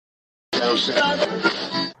This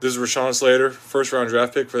is Rashawn Slater, first round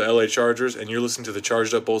draft pick for the LA Chargers, and you're listening to the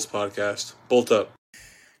Charged Up Bolts podcast. Bolt up.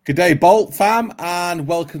 Good day, Bolt fam, and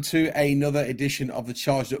welcome to another edition of the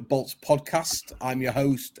Charged Up Bolts podcast. I'm your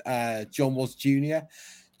host, John Was Jr.,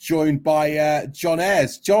 joined by John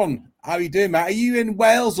Ayres. John, how are you doing, mate? Are you in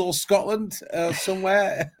Wales or Scotland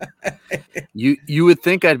somewhere? You would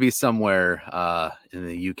think I'd be somewhere in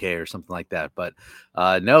the UK or something like that, but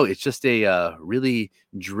no, it's just a really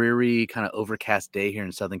dreary, kind of overcast day here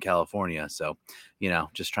in Southern California. So,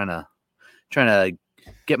 just trying to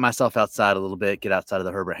get myself outside a little bit, get outside of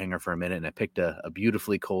the Herbert hangar for a minute, and I picked a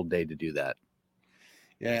beautifully cold day to do that.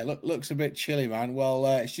 Yeah, looks a bit chilly, man. Well,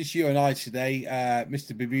 it's just you and I today.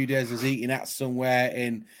 Mr. Bermudez is eating at somewhere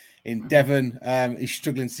in Devon. He's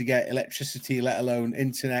struggling to get electricity, let alone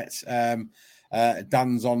internet.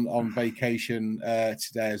 Dan's on vacation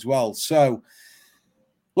today as well. So,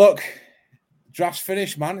 look, draft's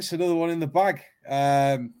finished, man. It's another one in the bag.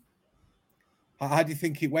 How do you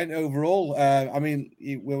think it went overall? I mean,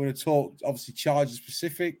 we're going to talk, obviously, Chargers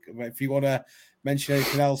specific. But if you want to mention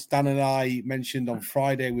anything else, Dan and I mentioned on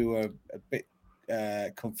Friday we were a bit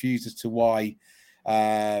confused as to why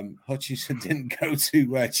Hutchinson didn't go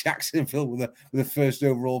to Jacksonville with the first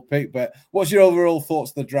overall pick. But what's your overall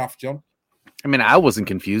thoughts of the draft, John? I mean, I wasn't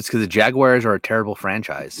confused because the Jaguars are a terrible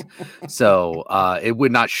franchise. So it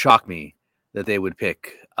would not shock me that they would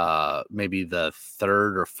pick maybe the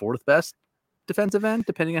third or fourth best defensive end,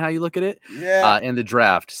 depending on how you look at it, in the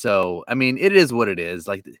draft. So, I mean, it is what it is.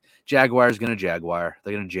 Like, the Jaguar's going to Jaguar.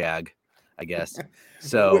 They're going to Jag, I guess.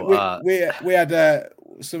 So we had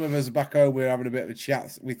some of us back home. We were having a bit of a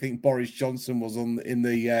chat. We think Boris Johnson was in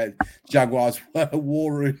the Jaguars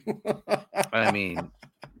war room. I mean,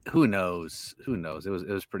 who knows? Who knows? It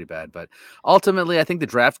was pretty bad, but ultimately, I think the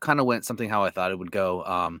draft kind of went something how I thought it would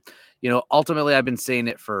go. Ultimately, I've been saying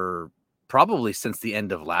it for probably since the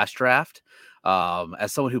end of last draft.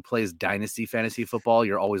 As someone who plays dynasty fantasy football,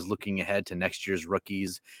 you're always looking ahead to next year's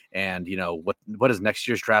rookies and, what does next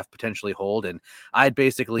year's draft potentially hold? And I had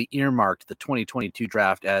basically earmarked the 2022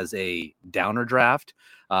 draft as a downer draft.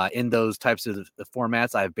 In those types of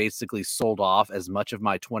formats, I've basically sold off as much of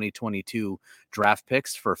my 2022 draft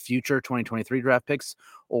picks for future 2023 draft picks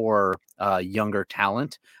or younger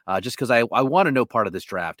talent, just because I want to know part of this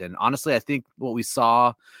draft. And honestly, I think what we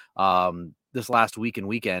saw this last week and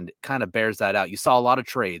weekend kind of bears that out. You saw a lot of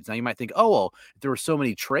trades. Now you might think, oh, well, if there were so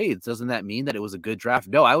many trades, doesn't that mean that it was a good draft?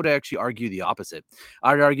 No, I would actually argue the opposite.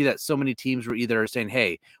 I would argue that so many teams were either saying,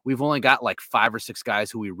 hey, we've only got like 5 or 6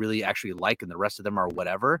 guys who we really actually like, and the rest of them are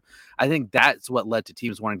whatever. I think that's what led to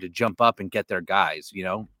teams wanting to jump up and get their guys,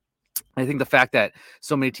 I think the fact that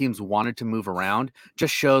so many teams wanted to move around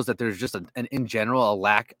just shows that there's just in general a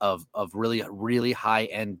lack of really, really high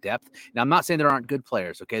end depth. Now, I'm not saying there aren't good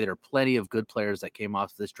players. Okay, there are plenty of good players that came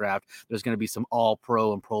off this draft. There's going to be some all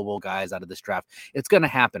pro and Pro Bowl guys out of this draft. It's going to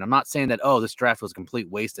happen. I'm not saying that, oh, this draft was a complete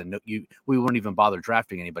waste and we wouldn't even bother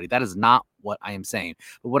drafting anybody. That is not what I am saying.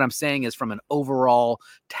 But what I'm saying is from an overall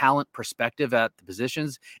talent perspective at the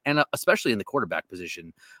positions, and especially in the quarterback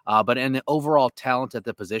position, but in the overall talent at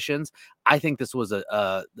the positions, I think this was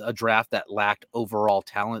a draft that lacked overall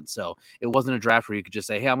talent. So it wasn't a draft where you could just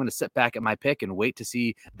say, hey, I'm going to sit back at my pick and wait to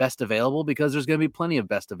see best available, because there's going to be plenty of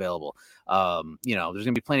best available. There's going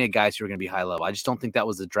to be plenty of guys who are going to be high level. I just don't think that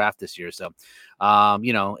was the draft this year. So,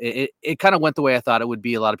 it kind of went the way I thought it would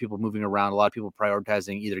be. A lot of people moving around, a lot of people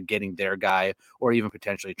prioritizing either getting their guy or even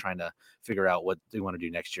potentially trying to figure out what they want to do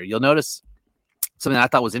next year. You'll notice something I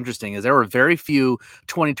thought was interesting is there were very few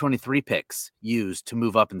 2023 picks used to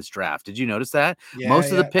move up in this draft. Did you notice that?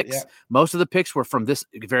 Most of the picks were from this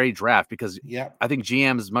very draft, because I think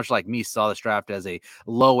GMs, much like me, saw this draft as a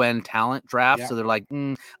low end talent draft. So they're like,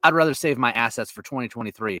 I'd rather save my assets for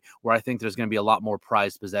 2023, where I think there's going to be a lot more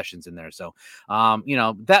prized possessions in there. So,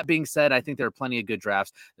 that being said, I think there are plenty of good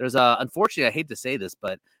drafts. There's unfortunately, I hate to say this,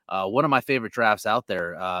 but one of my favorite drafts out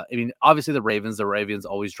there. Obviously the Ravens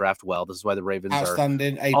always draft well. This is why the Ravens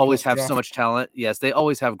always have so much talent. Yes, they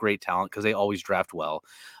always have great talent because they always draft well.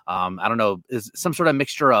 I don't know, is some sort of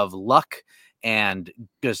mixture of luck and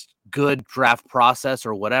just good draft process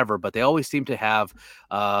or whatever, but they always seem to have,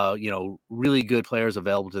 really good players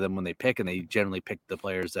available to them when they pick, and they generally pick the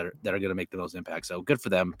players that are going to make the most impact. So good for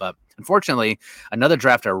them. But unfortunately, another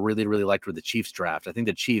draft I really, really liked were the Chiefs draft. I think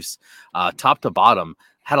the Chiefs, top to bottom,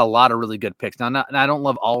 had a lot of really good picks. Now, I don't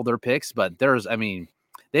love all their picks, but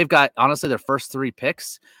they've got, honestly, their first 3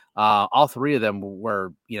 picks, all 3 of them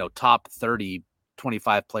were, top 30,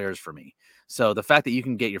 25 players for me. So the fact that you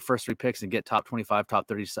can get your first 3 picks and get top 25, top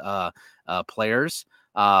 30 players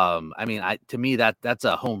I mean, to me that's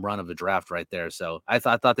a home run of the draft right there. So I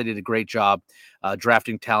thought they did a great job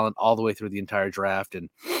drafting talent all the way through the entire draft. And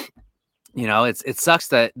it sucks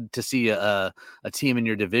that to see a team in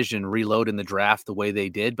your division reload in the draft the way they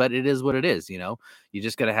did, but it is what it is. You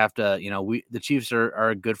just gotta have to. The Chiefs are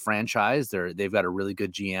a good franchise. They've got a really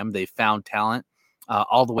good GM. They found talent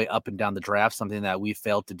all the way up and down the draft, something that we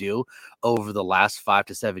failed to do over the last 5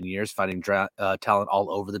 to 7 years, finding talent all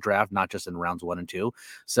over the draft, not just in rounds 1 and 2.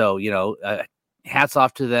 So, hats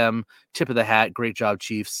off to them, tip of the hat. Great job,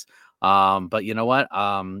 Chiefs. But you know what?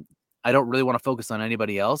 I don't really want to focus on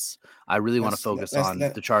anybody else. I really want to focus on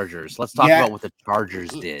the Chargers. Let's talk about what the Chargers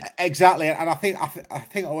did. Exactly. And I think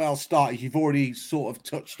where I'll start is you've already sort of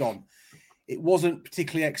touched on. It wasn't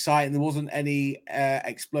particularly exciting. There wasn't any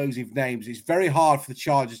explosive names. It's very hard for the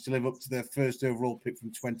Chargers to live up to their first overall pick from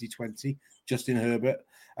 2020, Justin Herbert,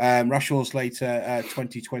 Rashawn Slater,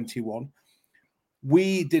 2021.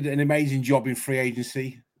 We did an amazing job in free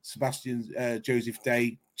agency. Sebastian Joseph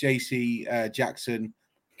Day, J.C. Jackson,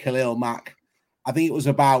 Khalil Mack. I think it was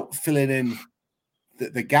about filling in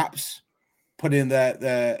the gaps, putting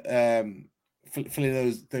filling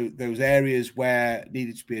those areas where it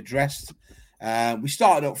needed to be addressed. We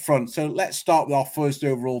started up front, so let's start with our first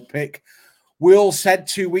overall pick. We all said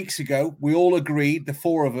 2 weeks ago, we all agreed, the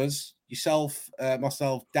four of us, yourself,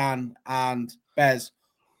 myself, Dan, and Bez,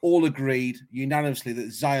 all agreed unanimously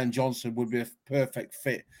that Zion Johnson would be a perfect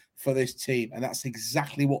fit for this team, and that's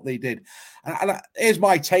exactly what they did. And here's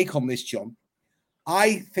my take on this, John.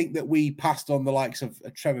 I think that we passed on the likes of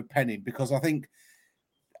Trevor Penning because I think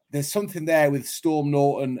there's something there with Storm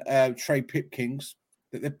Norton, Trey Pipkins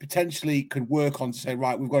that they potentially could work on to say,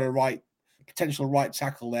 right, we've got a potential right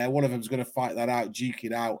tackle there. One of them's going to fight that out, duke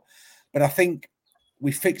it out. But I think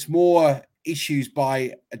we fix more issues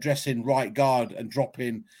by addressing right guard and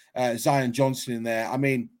dropping Zion Johnson in there. I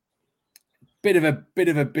mean, bit of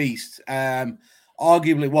a beast.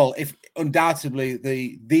 Arguably, well, if undoubtedly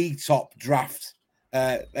the top draft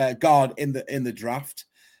guard in the draft,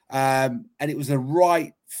 and it was the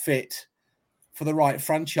right fit for the right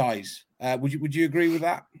franchise. Would you agree with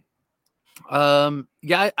that?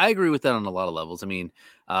 Yeah, I agree with that on a lot of levels. I mean,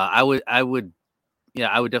 I would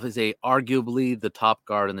definitely say arguably the top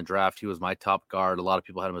guard in the draft. He was my top guard. A lot of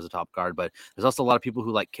people had him as a top guard, but there's also a lot of people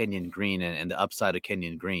who like Kenyon Green and the upside of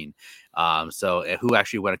Kenyon Green. So who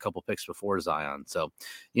actually went a couple picks before Zion. So,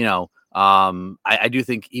 I do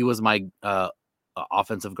think he was my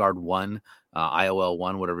offensive guard 1, IOL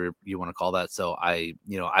 1, whatever you want to call that. So I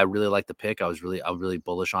really like the pick. I was really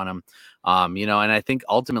bullish on him. And I think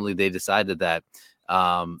ultimately they decided that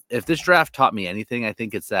if this draft taught me anything, I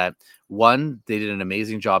think it's that, one, they did an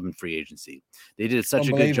amazing job in free agency. They did such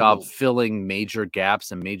a good job filling major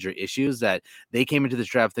gaps and major issues that they came into this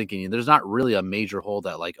draft thinking there's not really a major hole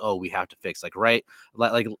that we have to fix.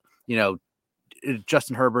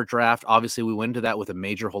 Justin Herbert draft, obviously we went into that with a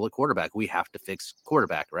major hole at quarterback. We have to fix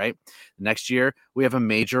quarterback, right? Next year we have a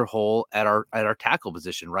major hole at our tackle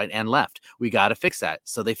position, right and left. We got to fix that.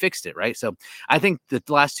 So they fixed it, right? So I think the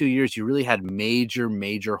last 2 years you really had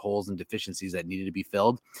major holes and deficiencies that needed to be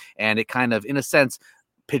filled, and it kind of, in a sense,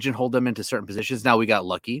 pigeonholed them into certain positions. Now we got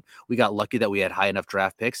lucky. We got lucky that we had high enough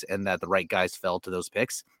draft picks and that the right guys fell to those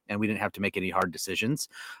picks, and we didn't have to make any hard decisions.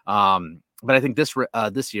 But I think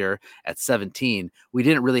this year at 17, we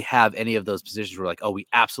didn't really have any of those positions where we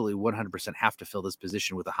absolutely 100% have to fill this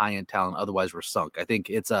position with a high-end talent. Otherwise, we're sunk. I think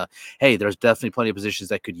it's hey, there's definitely plenty of positions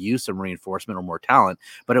that could use some reinforcement or more talent,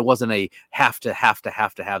 but it wasn't a have to have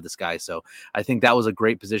this guy. So I think that was a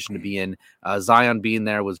great position to be in. Zion being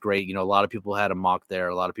there was great. A lot of people had a mock there.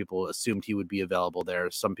 A lot of people assumed he would be available there.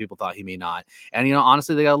 Some people thought he may not. And,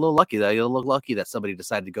 honestly, they got a little lucky. They got a little lucky that somebody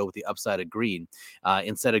decided to go with the upside of Green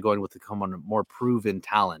instead of going with the more proven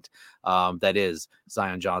talent that is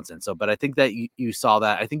Zion Johnson. So, but I think that you saw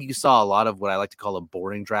that. I think you saw a lot of what I like to call a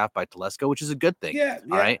boring draft by Telesco, which is a good thing. Yeah.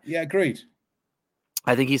 All right. Yeah. Agreed.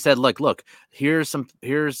 I think he said, look, here's we're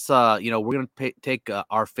going to take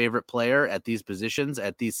our favorite player at these positions,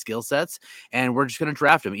 at these skill sets, and we're just going to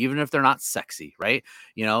draft them, even if they're not sexy, right?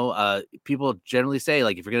 People generally say,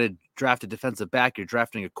 if you're going to draft a defensive back, you're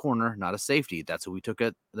drafting a corner, not a safety. That's what we took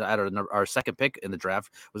at our second pick in the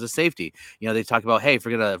draft was a safety. They talk about, hey, if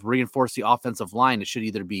we're going to reinforce the offensive line, it should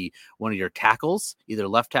either be one of your tackles, either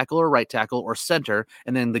left tackle or right tackle or center.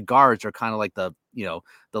 And then the guards are kind of like the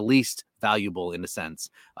least valuable in a sense.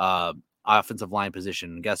 offensive line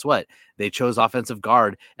position. And guess what? They chose offensive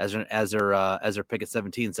guard as their pick at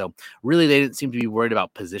 17. So really, they didn't seem to be worried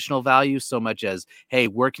about positional value so much as, hey,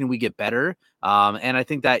 where can we get better? And I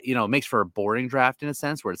think that, makes for a boring draft in a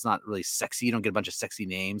sense where it's not really sexy. You don't get a bunch of sexy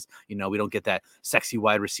names. We don't get that sexy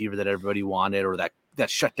wide receiver that everybody wanted, or that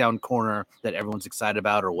shutdown corner that everyone's excited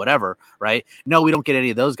about, or whatever, right? No, we don't get any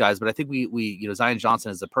of those guys, but I think we Zion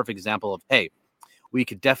Johnson is a perfect example of, hey, we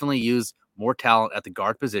could definitely use more talent at the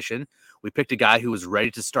guard position. We picked a guy who was ready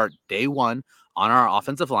to start day one on our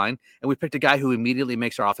offensive line, and we picked a guy who immediately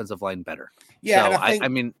makes our offensive line better. Yeah, so I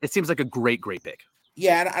mean, it seems like a great pick.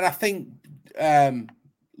 Yeah, and I think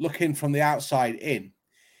looking from the outside in,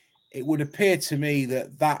 it would appear to me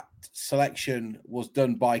that selection was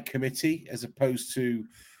done by committee, as opposed to,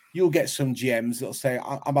 you'll get some GMs that'll say,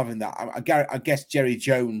 I'm having that. I guess Jerry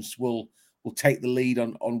Jones will take the lead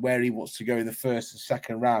on where he wants to go in the first and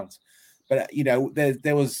second round. But,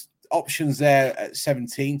 there was options there at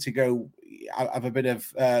 17 to go have a bit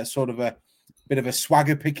of sort of a bit of a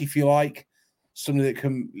swagger pick, if you like, somebody that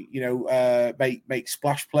can, make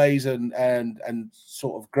splash plays and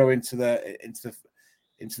sort of grow into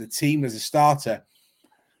the team as a starter.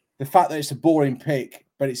 The fact that it's a boring pick,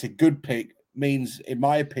 but it's a good pick, means, in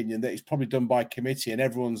my opinion, that it's probably done by committee, and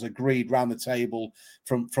everyone's agreed round the table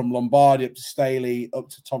from Lombardi up to Staley up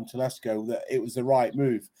to Tom Telesco that it was the right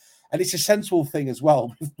move. And it's a sensible thing as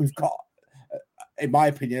well. We've got, in my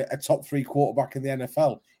opinion, a top 3 quarterback in the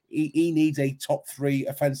NFL. He needs a top 3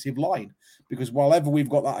 offensive line, because while we've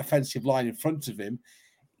got that offensive line in front of him,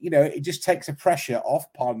 it just takes the pressure off,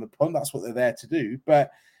 pardon the pun. That's what they're there to do.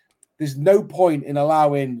 But there's no point in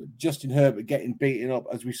allowing Justin Herbert getting beaten up,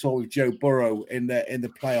 as we saw with Joe Burrow in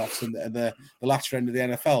the playoffs and the latter end of the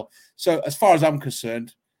NFL. So as far as I'm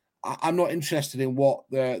concerned, I'm not interested in what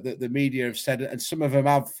the media have said, and some of them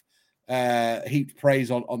have heaped praise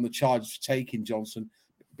on the Chargers for taking Johnson,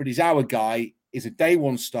 but he's our guy. He's a day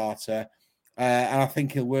one starter, and I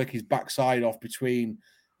think he'll work his backside off between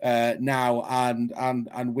now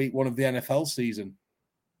and week 1 of the NFL season.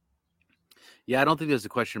 Yeah, I don't think there's a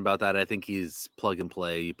question about that. I think he's plug and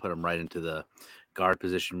play. You put him right into the guard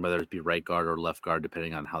position, whether it be right guard or left guard,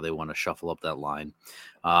 depending on how they want to shuffle up that line.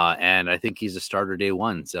 And I think he's a starter day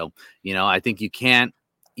one. So, I think you can't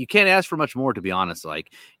ask for much more, to be honest.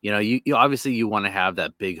 Like, you obviously you want to have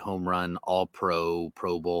that big home run, all pro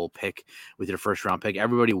Bowl pick with your first round pick.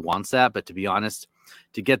 Everybody wants that. But to be honest,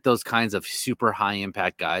 to get those kinds of super high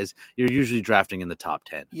impact guys, you're usually drafting in the top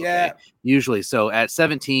 10. Yeah. Okay? Usually. So at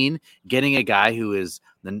 17, getting a guy who is,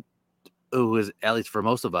 at least for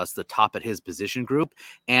most of us, the top at his position group,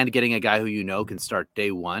 and getting a guy who can start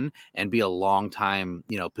day one and be a long time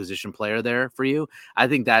position player there for you, I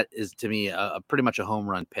think that is, to me, a pretty much a home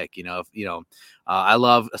run pick. I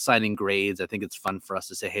love assigning grades. I think it's fun for us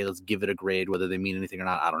to say, hey, let's give it a grade, whether they mean anything or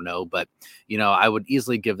not, I don't know, but I would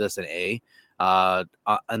easily give this an A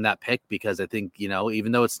on that pick, because I think,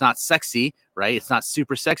 even though it's not sexy, right? It's not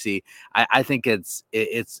super sexy. I think it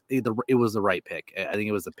was the right pick. I think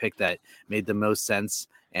it was the pick that made the most sense,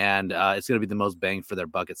 and it's going to be the most bang for their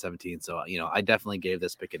buck at 17. So, I definitely gave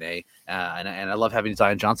this pick an A, and I love having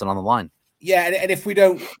Zion Johnson on the line. Yeah. And if we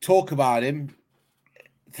don't talk about him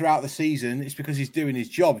throughout the season, it's because he's doing his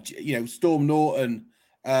job. Storm Norton,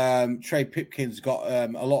 Trey Pipkins got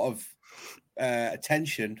a lot of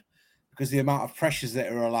attention because of the amount of pressures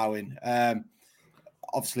that are allowing.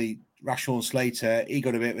 Obviously, Rashawn Slater, he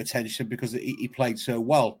got a bit of attention because he played so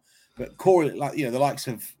well. But Corey, the likes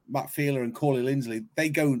of Matt Fielder and Corey Linsley, they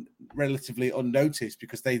go relatively unnoticed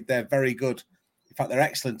because they're very good. In fact, they're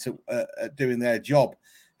excellent at doing their job.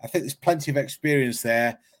 I think there's plenty of experience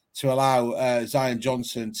there to allow Zion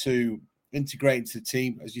Johnson to integrate into the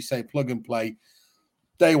team, as you say, plug and play,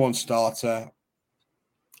 day one starter.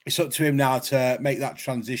 It's up to him now to make that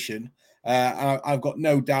transition. And I've got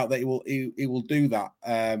no doubt that he will do that.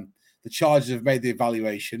 The Chargers have made the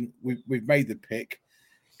evaluation. We've made the pick,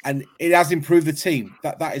 and it has improved the team.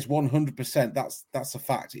 That is 100%. That's a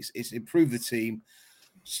fact. It's improved the team.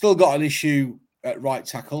 Still got an issue at right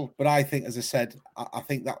tackle, but I think, as I said, I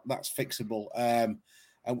think that's fixable. And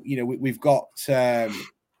we've got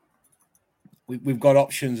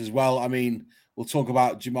options as well. I mean, we'll talk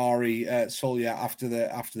about Jamari Sawyer after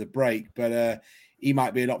the break, but he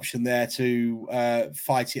might be an option there to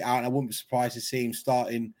fight it out. And I wouldn't be surprised to see him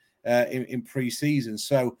starting in pre-season.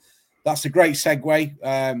 So that's a great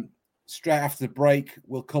segue. Straight after the break,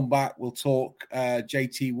 we'll come back. We'll talk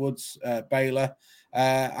JT Woods, Baylor,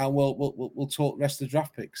 and we'll talk the rest of the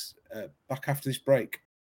draft picks back after this break.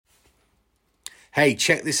 Hey,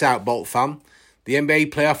 check this out, Bolt fam. The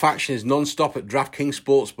NBA playoff action is non-stop at DraftKings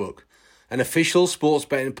Sportsbook. an official sports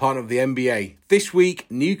betting partner of the NBA. This week,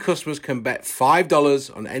 new customers can bet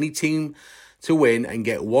 $5 on any team to win and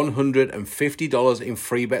get $150 in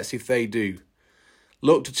free bets if they do.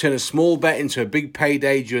 Look to turn a small bet into a big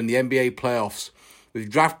payday during the NBA playoffs. With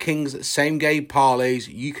DraftKings same-game parlays,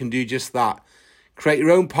 you can do just that. Create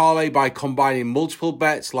your own parlay by combining multiple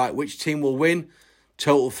bets like which team will win,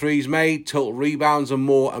 total threes made, total rebounds and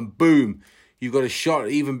more, and boom, you've got a shot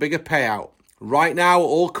at even bigger payout. Right now,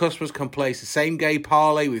 all customers can place the same-game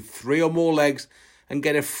parlay with 3 or more legs and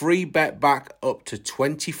get a free bet back up to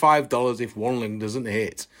 $25 if one leg doesn't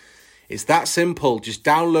hit. It's that simple. Just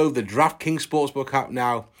download the DraftKings Sportsbook app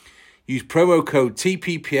now. Use promo code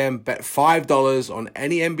TPPM, bet $5 on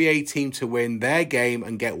any NBA team to win their game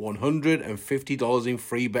and get $150 in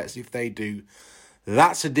free bets if they do.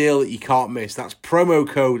 That's a deal that you can't miss. That's promo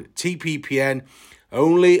code TPPN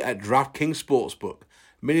only at DraftKings Sportsbook.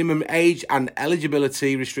 Minimum age and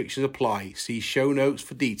eligibility restrictions apply. See show notes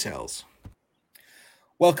for details.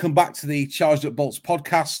 Welcome back to the Charged Up Bolts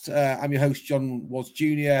podcast. I'm your host, John Was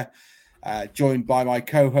Jr., joined by my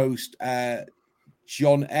co-host,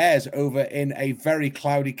 John Ayres, over in a very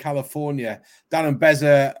cloudy California. Dan and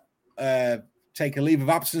Beza take a leave of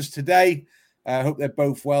absence today. I hope they're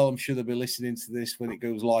both well. I'm sure they'll be listening to this when it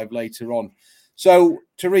goes live later on. So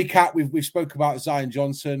to recap, we've spoke about Zion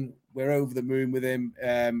Johnson. We're over the moon with him.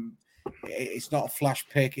 It's not a flash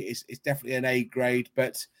pick. It's definitely an A grade.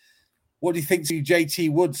 But what do you think to JT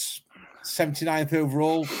Woods, 79th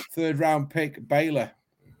overall, 3rd round pick, Baylor?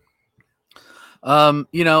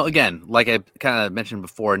 Again, like I kind of mentioned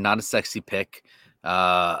before, not a sexy pick,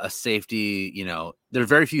 a safety, there are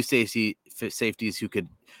very few safeties who could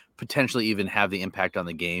potentially even have the impact on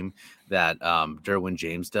the game that Derwin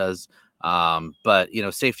James does. But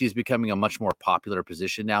safety is becoming a much more popular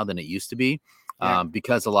position now than it used to be,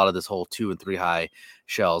 because a lot of this whole 2 and 3 high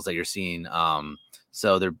shells that you're seeing.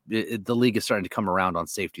 So the league is starting to come around on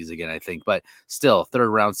safeties again, I think. But still,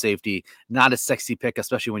 3rd round safety, not a sexy pick,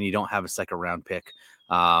 especially when you don't have a 2nd round pick.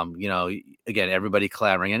 Again, everybody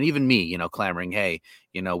clamoring, and even me, clamoring, hey,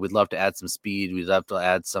 we'd love to add some speed. We'd love to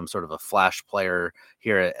add some sort of a flash player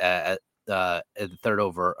here at the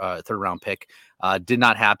 3rd round pick. Did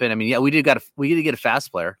not happen. I mean, we did get a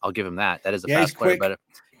fast player. I'll give him that. That is a fast player, but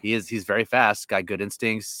he's very fast, got good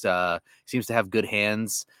instincts, seems to have good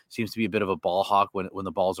hands, seems to be a bit of a ball hawk when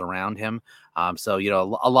the ball's around him. So,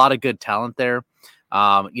 a lot of good talent there.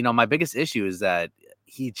 My biggest issue is that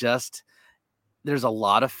there's a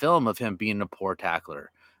lot of film of him being a poor tackler.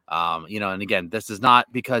 And again, this is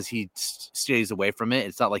not because he stays away from it.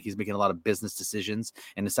 It's not like he's making a lot of business decisions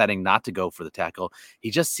and deciding not to go for the tackle. He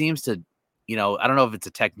just seems to, I don't know if it's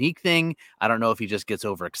a technique thing. I don't know if he just gets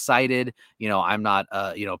overexcited. I'm not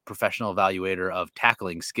a, professional evaluator of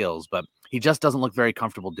tackling skills, but he just doesn't look very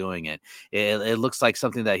comfortable doing it. It looks like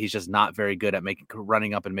something that he's just not very good at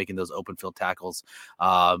running up and making those open field tackles,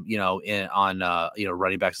 on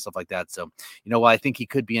running backs and stuff like that. So, I think he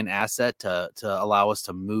could be an asset to allow us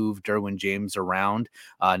to move Derwin James around,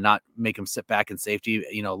 not make him sit back in safety,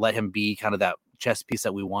 let him be kind of that chess piece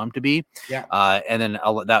that we want him to be. Yeah. And then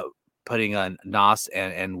that putting Nas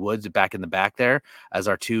and Woods back in the back there as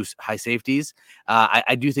our 2 high safeties.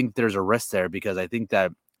 I do think there's a risk there because I think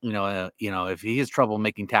that, if he has trouble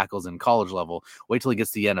making tackles in college level, wait till he gets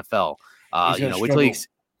to the NFL.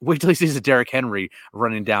 Wait till he sees a Derrick Henry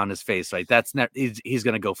running down his face. Right, he's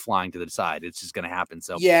going to go flying to the side. It's just going to happen.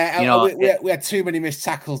 So we had too many missed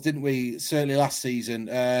tackles, didn't we? Certainly last season.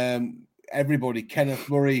 Everybody, Kenneth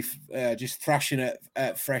Murray, just thrashing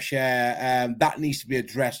at fresh air. That needs to be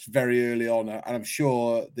addressed very early on, and I'm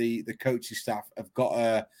sure the coaching staff have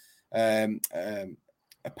got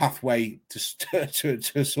a pathway to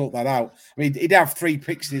sort that out. I mean, he'd have 3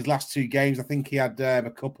 picks in his last 2 games. I think he had a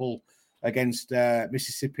couple against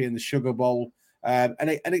Mississippi in the Sugar Bowl.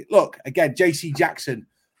 Look, again, J.C. Jackson,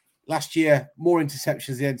 last year, more interceptions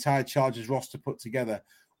than the entire Chargers roster put together.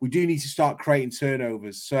 We do need to start creating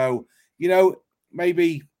turnovers. So,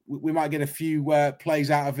 maybe we might get a few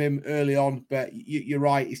plays out of him early on, but you're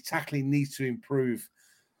right, his tackling needs to improve.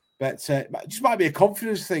 But it just might be a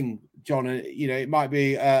confidence thing, John. It might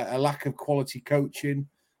be a lack of quality coaching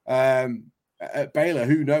at Baylor.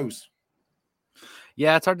 Who knows?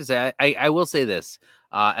 Yeah, it's hard to say. I will say this.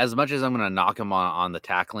 As much as I'm going to knock him on the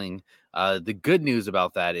tackling, the good news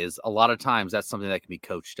about that is a lot of times that's something that can be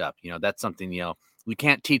coached up. That's something, we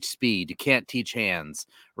can't teach speed. You can't teach hands,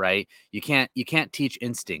 right? You can't teach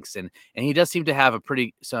instincts. And he does seem to have a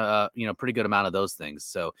pretty good amount of those things.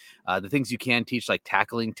 So the things you can teach, like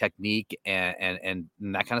tackling technique and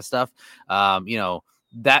that kind of stuff,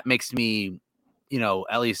 that makes me,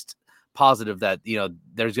 at least positive that,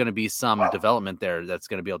 there's going to be some development there that's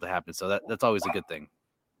going to be able to happen. So that's always a good thing.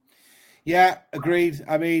 Yeah, agreed.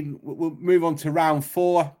 I mean, we'll move on to round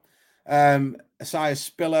 4. Isaiah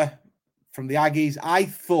Spiller from the Aggies. I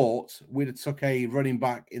thought we'd have took a running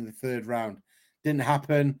back in the 3rd round. Didn't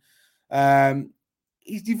happen.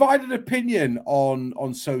 He's divided opinion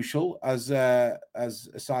on social as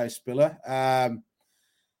Isaiah Spiller.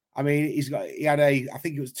 I mean, I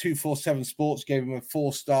think it was 247 Sports gave him a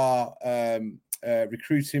 4-star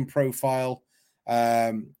recruiting profile.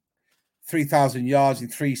 3,000 yards in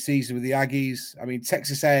 3 seasons with the Aggies. I mean,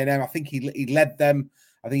 Texas A&M, I think he led them.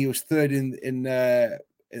 I think he was 3rd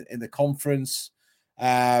in the conference.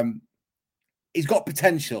 He's got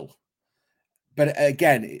potential, but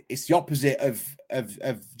again, it's the opposite of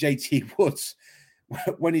JT Woods.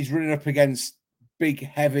 When he's running up against big,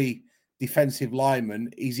 heavy defensive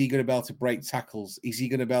linemen, is he going to be able to break tackles? Is he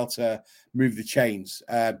going to be able to move the chains?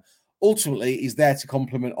 Ultimately, he's there to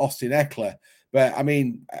complement Austin Ekeler. But I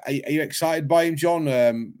mean, are you excited by him,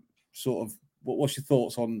 John? Sort of, what's your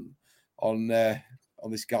thoughts on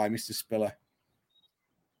this guy, Mr. Spiller?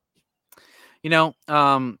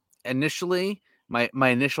 Initially, my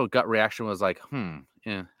initial gut reaction was like,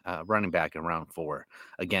 running back in round 4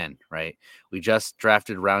 again, right? We just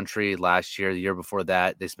drafted Roundtree last year. The year before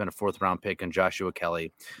that, they spent a 4th round pick on Joshua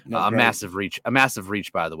Kelly. A massive reach,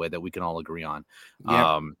 by the way, that we can all agree on.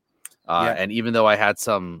 Yep. And even though I had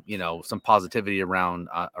some positivity around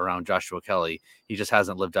Joshua Kelly, he just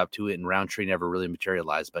hasn't lived up to it, and Roundtree never really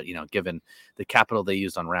materialized. But, given the capital they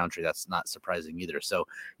used on Roundtree, that's not surprising either. So,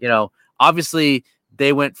 obviously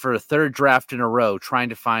they went for a 3rd draft in a row, trying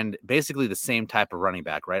to find basically the same type of running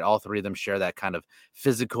back, right? All 3 of them share that kind of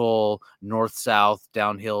physical north-south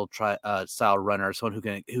downhill style runner,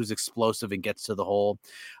 someone who's explosive and gets to the hole.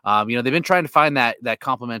 They've been trying to find that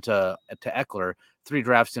complement to Ekeler 3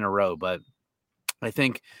 drafts in a row, but I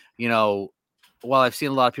think, while I've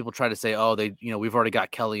seen a lot of people try to say, we've already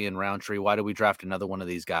got Kelly and Roundtree, why do we draft another one of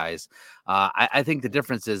these guys? I think the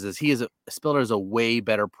difference is Spiller is a way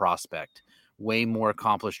better prospect, way more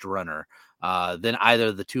accomplished runner than either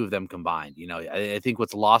of the 2 of them combined. I think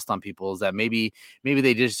what's lost on people is that maybe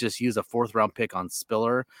they just use a 4th round pick on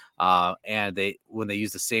Spiller, and when they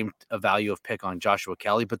use the same value of pick on Joshua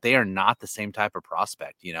Kelly, but they are not the same type of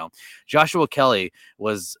prospect. Joshua Kelly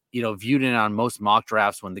was viewed in on most mock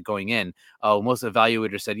drafts when they're going in. Most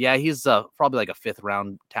evaluators said, yeah, he's probably like a 5th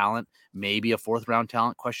round talent, maybe a 4th round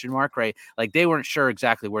talent ? Right? Like they weren't sure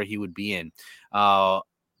exactly where he would be in.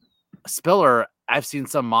 Spiller, I've seen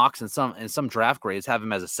some mocks and some draft grades have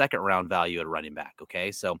him as a 2nd round value at running back.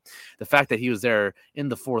 Okay. So the fact that he was there in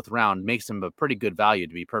the 4th round makes him a pretty good value,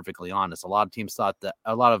 to be perfectly honest. A lot of teams thought that,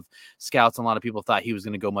 a lot of scouts and a lot of people thought he was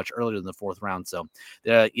going to go much earlier than the 4th round. So,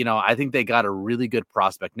 I think they got a really good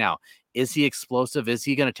prospect. Now, is he explosive? Is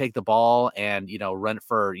he going to take the ball and, run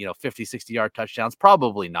for, 50, 60-yard touchdowns?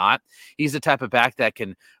 Probably not. He's the type of back that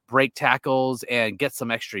can break tackles and get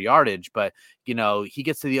some extra yardage, but, he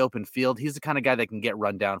gets to the open field. He's the kind of guy that can get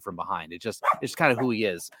run down from behind. It's kind of who he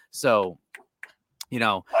is. So,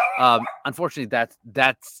 unfortunately,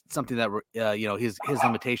 that's something that, his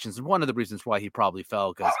limitations, and one of the reasons why he probably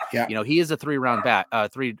fell, because, he is a 3-round back,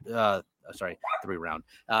 3 round.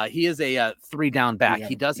 He is a 3-down back.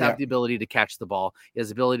 He does have the ability to catch the ball. He has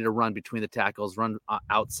the ability to run between the tackles, run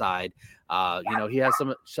outside. He has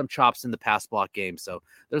some chops in the pass block game. So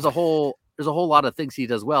there's a whole lot of things he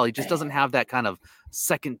does well. He just doesn't have that kind of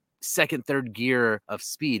second, 3rd gear of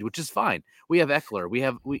speed, which is fine. We have Ekeler.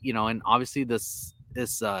 And obviously this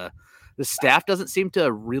staff doesn't seem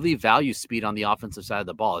to really value speed on the offensive side of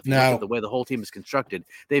the ball. If you look at the way the whole team is constructed,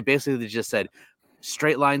 they basically just said,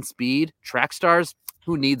 straight line speed, track stars,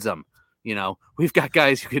 who needs them? We've got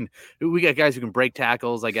guys who can break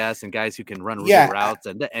tackles, I guess, and guys who can run routes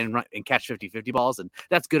and catch 50-50 balls, and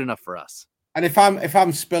that's good enough for us. And if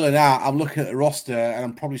I'm spilling out, I'm looking at the roster and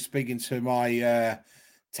I'm probably speaking to my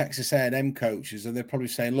Texas A&M coaches, and they're probably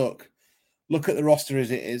saying, look at the roster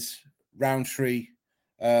as it is, Roundtree,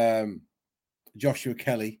 Joshua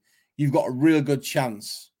Kelly, you've got a real good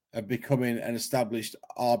chance of becoming an established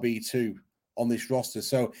RB2 on this roster.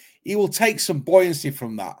 So he will take some buoyancy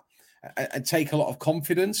from that and take a lot of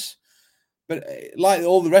confidence. But like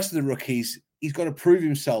all the rest of the rookies, he's got to prove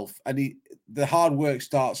himself, and the hard work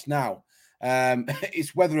starts now.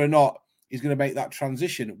 It's whether or not he's going to make that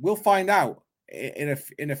transition. We'll find out in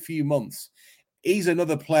a few months. He's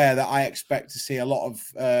another player that I expect to see a lot of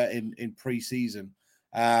in preseason.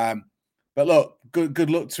 But look, good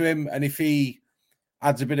luck to him. And if he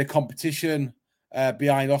adds a bit of competition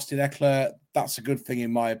behind Austin Ekeler, that's a good thing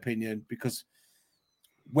in my opinion, because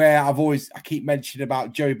where I keep mentioning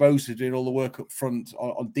about Joey Bosa doing all the work up front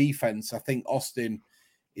on defense. I think Austin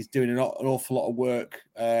is doing an awful lot of work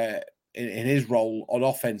in his role on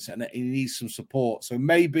offense, and he needs some support. So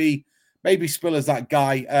maybe Spiller's that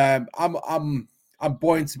guy. I'm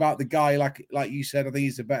buoyant about the guy. Like you said, I think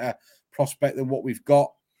he's a better prospect than what we've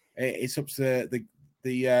got. It's up to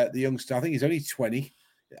the youngster. I think he's only 20.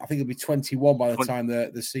 I think he'll be 21 by the time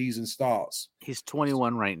the season starts. He's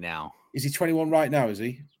 21 right now. Is he 21 right now? Is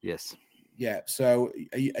he? Yes. Yeah. So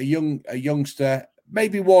a youngster,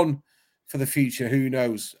 maybe one for the future. Who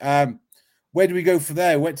knows? Where do we go from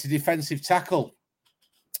there? Went to defensive tackle.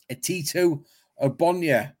 Tito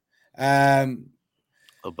Ogbonnia.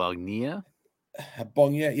 Ogbonnia.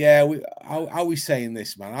 Yeah. How are we saying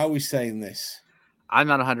this, man? How are we saying this? I'm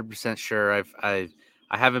not 100% sure. I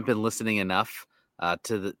haven't been listening enough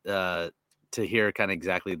to hear kind of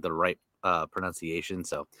exactly the right pronunciation.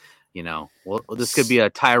 So, this could be a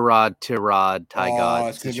Tyrod,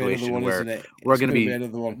 Tygod situation where we're going to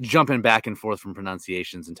be jumping back and forth from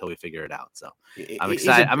pronunciations until we figure it out. So I'm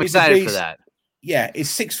excited. I'm excited for that. Yeah, he's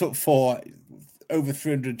 6'4", over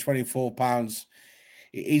 324 pounds.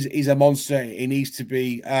 He's a monster. He needs to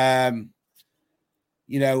be. I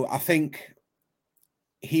think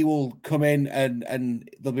he will come in and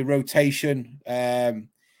there'll be rotation.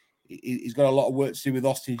 He's got a lot of work to do with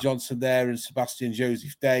Austin Johnson there and Sebastian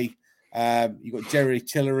Joseph Day. You've got Jerry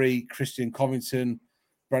Tillery, Christian Covington,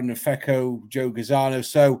 Brandon Fecco, Joe Gazzano.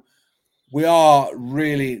 So we are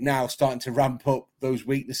really now starting to ramp up those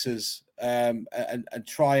weaknesses and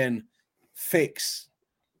try and fix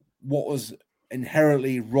what was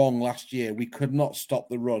inherently wrong last year. We could not stop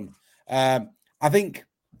the run. I think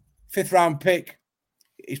 5th round pick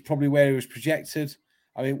is probably where he was projected.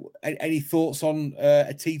 I mean, any thoughts on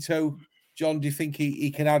Tito, John? Do you think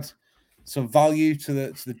he can add some value to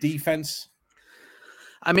the defense?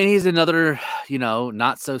 I mean, he's another,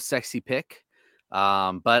 not so sexy pick,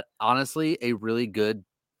 but honestly, a really good,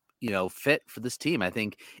 fit for this team. I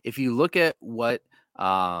think if you look at what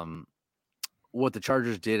the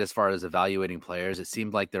Chargers did as far as evaluating players, it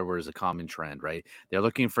seemed like there was a common trend, right? They're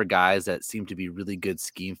looking for guys that seem to be really good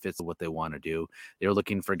scheme fits of what they want to do. They're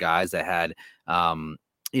looking for guys that had,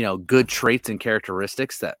 good traits and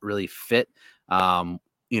characteristics that really fit,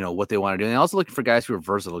 what they want to do. And they're also looking for guys who are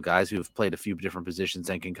versatile, guys who have played a few different positions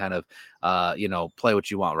and can kind of, play what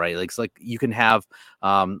you want, right? Like, it's like you can have,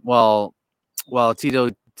 Tito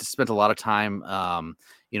spent a lot of time,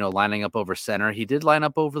 lining up over center. He did line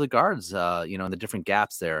up over the guards, in the different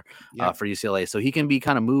gaps there for UCLA. So he can be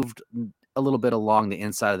kind of moved a little bit along the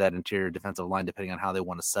inside of that interior defensive line, depending on how they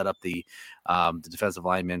want to set up the defensive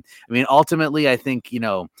linemen. I mean, ultimately, I think,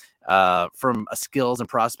 from a skills and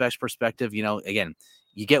prospects perspective, again,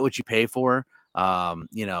 you get what you pay for. When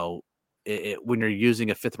you're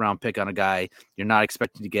using a 5th round pick on a guy, you're not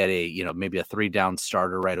expecting to get maybe a 3-down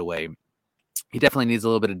starter right away. He definitely needs a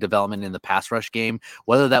little bit of development in the pass rush game.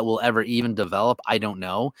 Whether that will ever even develop, I don't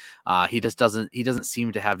know. He doesn't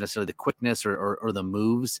seem to have necessarily the quickness or the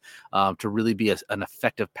moves to really be an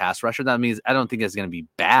effective pass rusher. That means I don't think it's going to be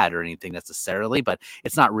bad or anything necessarily, but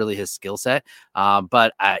it's not really his skill set.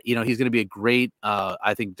 But he's going to be a great,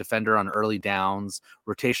 I think, defender on early downs,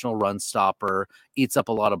 rotational run stopper, eats up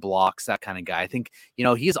a lot of blocks, that kind of guy. I think,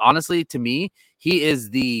 he's honestly, to me, he is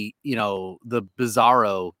the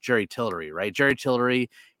bizarro Jerry Tillery, right? Jerry Tillery,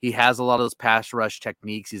 he has a lot of those pass rush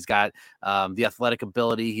techniques. He's got the athletic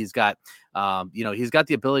ability. He's got, he's got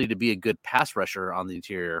the ability to be a good pass rusher on the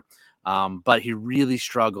interior. But he really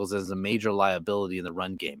struggles as a major liability in the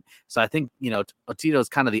run game. So I think, Tito is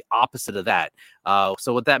kind of the opposite of that.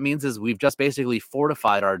 So what that means is we've just basically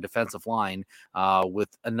fortified our defensive line with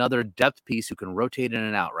another depth piece who can rotate in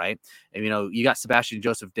and out, right? And, you got Sebastian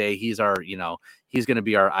Joseph Day. He's our, he's going to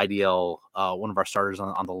be our ideal, one of our starters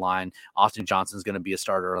on the line. Austin Johnson is going to be a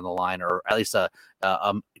starter on the line, or at least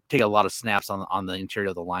take a lot of snaps on the interior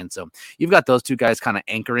of the line. So you've got those two guys kind of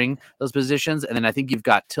anchoring those positions. And then I think you've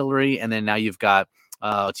got Tillery, and then now you've got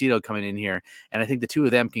Tito coming in here. And I think the two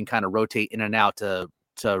of them can kind of rotate in and out to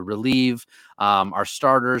relieve our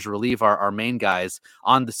starters, relieve our main guys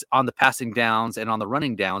on the passing downs and on the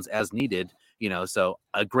running downs as needed. So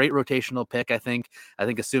a great rotational pick, I think.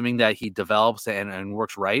 Assuming that he develops and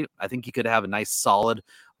works right, I think he could have a nice solid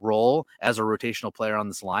role as a rotational player on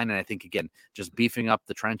this line. And I think, again, just beefing up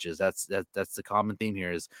the trenches. That's the common theme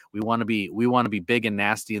here is we want to be big and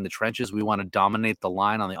nasty in the trenches. We want to dominate the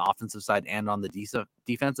line on the offensive side and on the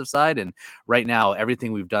defensive side. And right now,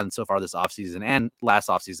 everything we've done so far this offseason and last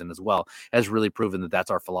offseason as well has really proven that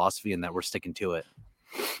that's our philosophy and that we're sticking to it.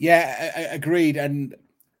 Yeah, agreed. And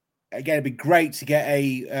again, it'd be great to get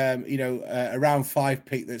a round 5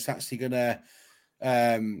 pick that's actually going to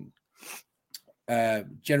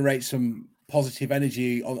generate some positive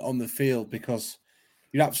energy on the field, because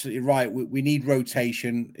you're absolutely right. We need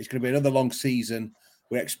rotation. It's going to be another long season.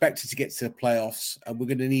 We're expected to get to the playoffs, and we're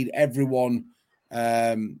going to need everyone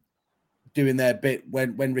doing their bit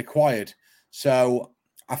when required. So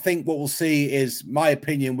I think what we'll see is, my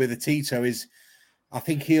opinion with Tito is, I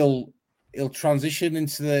think he'll transition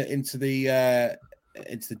into the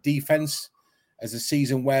defense as the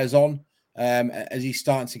season wears on. As he's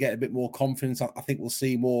starting to get a bit more confidence, I think we'll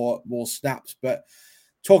see more snaps. But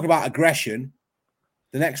talking about aggression,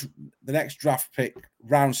 the next draft pick,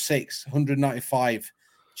 round 6, 195,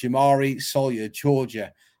 Jamari Sawyer,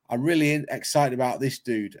 Georgia. I'm really excited about this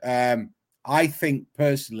dude. I think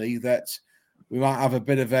personally that we might have a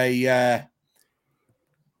bit of a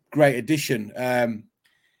great addition.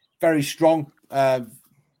 Very strong,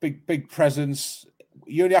 big presence.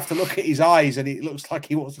 You only have to look at his eyes, and it looks like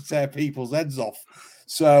he wants to tear people's heads off.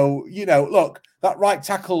 So, look, that right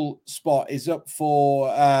tackle spot is up for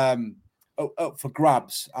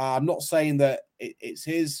grabs. I'm not saying that it's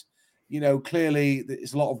his. Clearly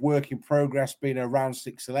there's a lot of work in progress being a round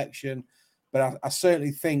 6 selection, but I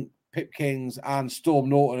certainly think Pipkins and Storm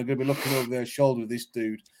Norton are going to be looking over their shoulder with this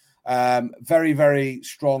dude. Very, very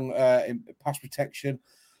strong in pass protection.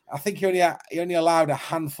 I think he only allowed a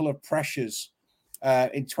handful of pressures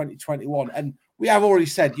in 2021. And we have already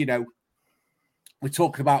said, we're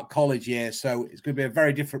talking about college here, so it's going to be a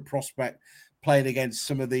very different prospect playing against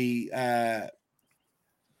some of the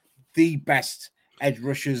best edge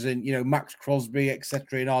rushers and, Max Crosby,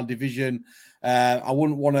 etc. in our division. I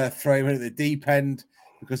wouldn't want to throw him in at the deep end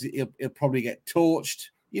because he'll probably get torched.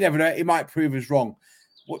 You never know. He might prove us wrong.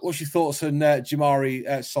 What's your thoughts on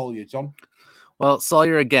Jamari Sawyer, John? Well,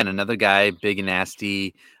 Sawyer, again, another guy, big and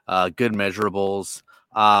nasty, good measurables,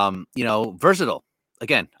 versatile.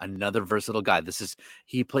 Again, another versatile guy.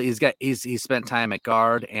 He's spent time at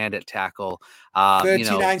guard and at tackle.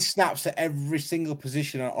 39 snaps at every single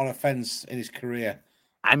position on offense in his career.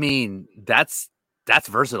 I mean, that's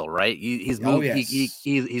versatile, right? He's moved. Yes.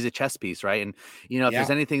 He's a chess piece, right? And if there's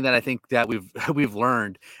anything that I think that we've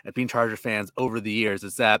learned at being Charger fans over the years,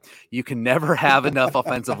 is that you can never have enough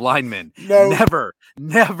offensive linemen. No,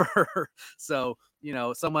 never. So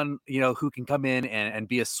someone who can come in and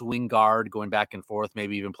be a swing guard, going back and forth,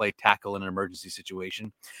 maybe even play tackle in an emergency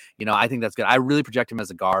situation. I think that's good. I really project him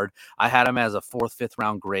as a guard. I had him as a 4th, 5th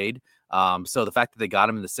round grade. So the fact that they got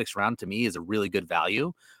him in the 6th round to me is a really good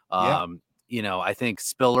value. I think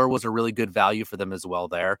Spiller was a really good value for them as well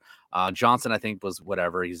there. Johnson, I think, was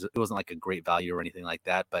whatever. It wasn't like a great value or anything like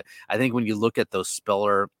that. But I think when you look at those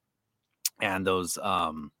Spiller and those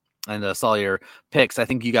and the Sawyer picks, I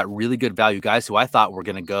think you got really good value guys who I thought were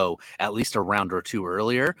going to go at least a round or 2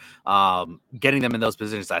 earlier. Getting them in those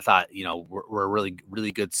positions, I thought, were really,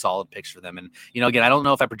 really good, solid picks for them. And, again, I don't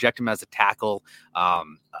know if I project him as a tackle.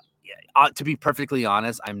 To be perfectly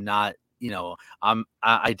honest, I'm not,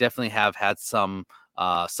 I definitely have had some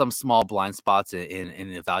small blind spots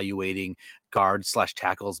in evaluating guards /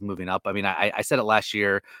 tackles moving up. I mean, I said it last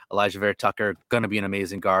year, Elijah Vera Tucker, going to be an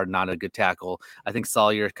amazing guard, not a good tackle. I think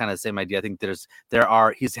Sawyer, kind of the same idea. I think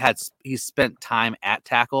he's spent time at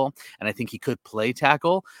tackle, and I think he could play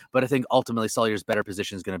tackle, but I think ultimately Sawyer's better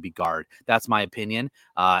position is going to be guard. That's my opinion.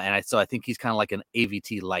 So I think he's kind of like an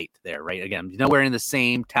AVT light there, right? Again, nowhere in the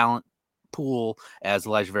same talent pool as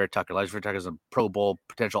Elijah Vera Tucker. Elijah Vera Tucker is a Pro Bowl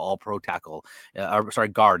potential All-Pro tackle,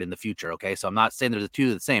 guard in the future. Okay, so I'm not saying they're the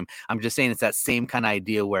two the same. I'm just saying it's that same kind of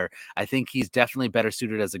idea where I think he's definitely better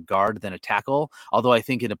suited as a guard than a tackle. Although I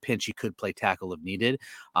think in a pinch he could play tackle if needed.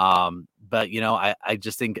 But I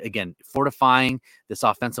just think, again, fortifying this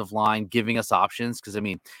offensive line, giving us options, because I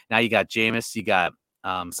mean now you got Jameis, you got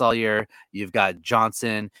Sawyer, you've got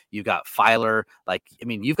Johnson, you've got Filer.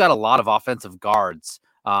 You've got a lot of offensive guards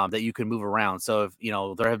that you can move around. So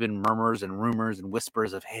if there have been murmurs and rumors and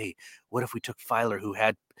whispers of, hey, what if we took Filer, who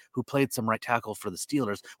played some right tackle for the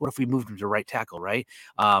Steelers? What if we moved him to right tackle, right?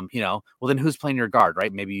 Well, then who's playing your guard,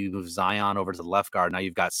 right? Maybe you move Zion over to the left guard. Now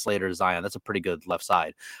you've got Slater, Zion. That's a pretty good left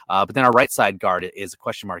side. But then our right side guard is a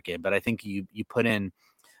question mark game. But I think you put in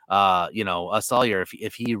a Sawyer,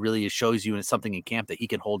 if he really shows you something in camp that he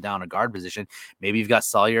can hold down a guard position, maybe you've got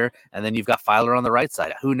Sawyer and then you've got Filer on the right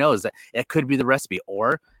side. Who knows? That it could be the recipe,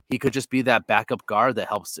 or he could just be that backup guard that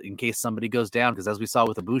helps in case somebody goes down. Because as we saw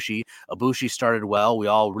with Ibushi started well. We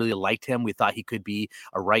all really liked him. We thought he could be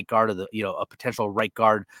a right guard a potential right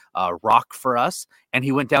guard rock for us. And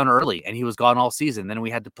he went down early and he was gone all season. Then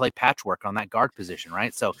we had to play patchwork on that guard position,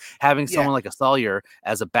 right? So having someone like a Salyer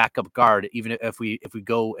as a backup guard, even if we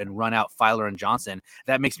go and run out Filer and Johnson,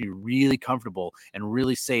 that makes me really comfortable and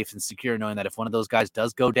really safe and secure knowing that if one of those guys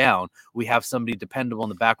does go down, we have somebody dependable in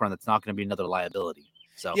the background that's not going to be another liability.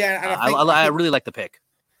 So yeah, I really like the pick.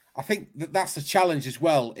 I think that's the challenge as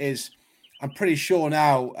well. Is I'm pretty sure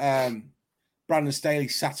now Brandon Staley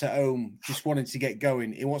sat at home just wanting to get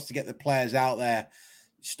going. He wants to get the players out there,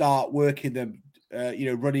 start working them,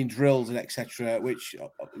 running drills and etc. Which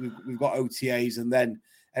we've got OTAs, and then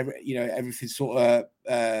everything sort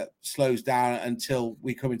of slows down until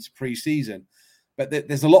we come into pre-season. But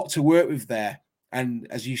there's a lot to work with there, and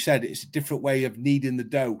as you said, it's a different way of kneading the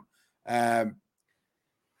dough.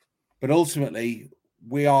 But ultimately,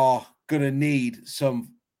 we are going to need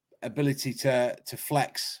some ability to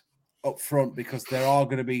flex up front because there are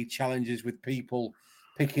going to be challenges with people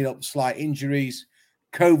picking up slight injuries.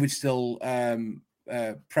 COVID's still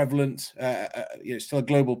prevalent. It's still a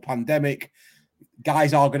global pandemic.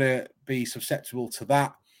 Guys are going to be susceptible to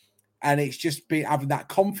that. And it's just having that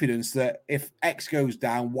confidence that if X goes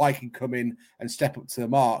down, Y can come in and step up to the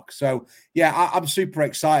mark. So, yeah, I'm super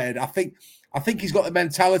excited. I think he's got the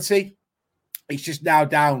mentality. He's just now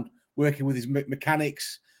down working with his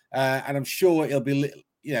mechanics. And I'm sure he'll be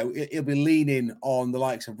leaning on the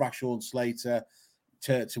likes of Rashawn Slater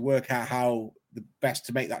to work out how the best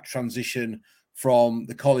to make that transition from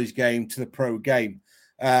the college game to the pro game.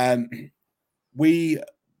 We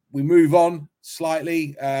move on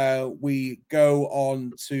slightly. We go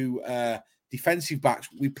on to defensive backs.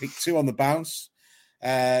 We picked two on the bounce.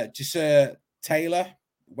 Jasir Taylor,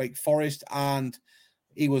 Wake Forest, and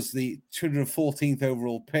he was the 214th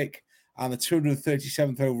overall pick. And the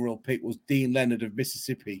 237th overall pick was Dean Leonard of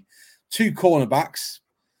Mississippi. Two cornerbacks.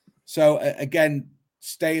 So, again,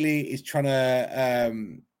 Staley is trying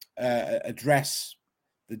to address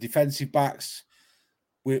the defensive backs.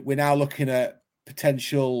 We're now looking at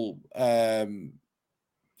potential guys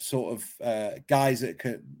that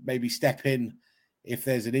could maybe step in if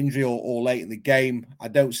there's an injury or late in the game. I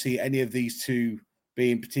don't see any of these two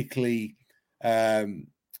being particularly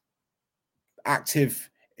active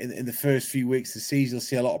in the first few weeks of the season. You'll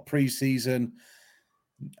see a lot of preseason.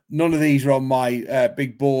 None of these are on my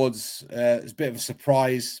big boards. It's a bit of a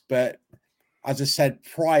surprise, but as I said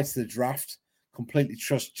prior to the draft, completely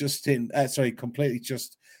trust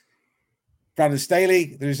Brandon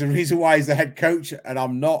Staley. There's a reason why he's the head coach, and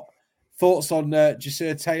I'm not. Thoughts on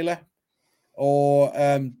Jasir Taylor or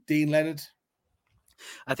Dean Leonard?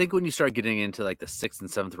 I think when you start getting into like the 6th and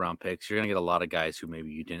 7th round picks, you're going to get a lot of guys who maybe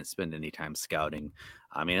you didn't spend any time scouting.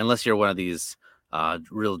 I mean, unless you're one of these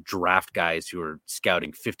real draft guys who are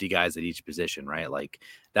scouting 50 guys at each position, right? Like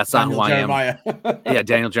that's not who I am. Yeah,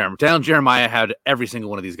 Daniel Jeremiah. Daniel Jeremiah had every single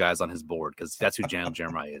one of these guys on his board because that's who Daniel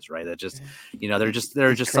Jeremiah is, right? That just, there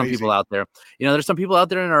are just some people out there. There's some people out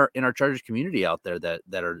there in our Chargers community out there that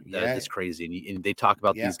are just crazy, and they talk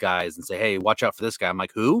about these guys and say, "Hey, watch out for this guy." I'm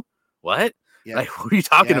like, "Who? What?" Yeah. Like, what are you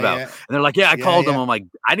talking about? Yeah. And they're like, I called him. I'm like,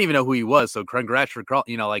 I didn't even know who he was. So congrats for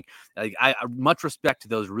calling. I much respect to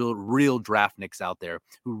those real draft nicks out there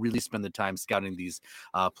who really spend the time scouting these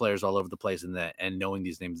players all over the place and knowing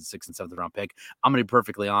these names in 6th and 7th round pick. I'm going to be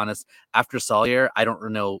perfectly honest. After Salyer, I didn't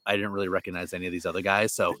really recognize any of these other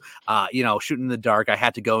guys. So, shooting in the dark, I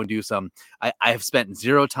had to go and do some. I have spent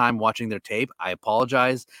zero time watching their tape. I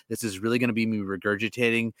apologize. This is really going to be me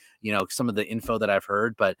regurgitating, some of the info that I've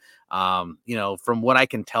heard, but from what I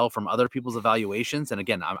can tell from other people's evaluations, and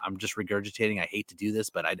again, I'm just regurgitating. I hate to do this,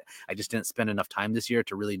 but I just didn't spend enough time this year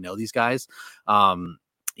to really know these guys.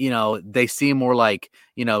 They seem more like,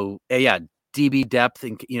 DB depth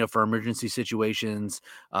and, for emergency situations,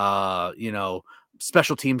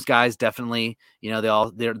 special teams guys, definitely, they're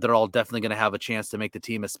all definitely going to have a chance to make the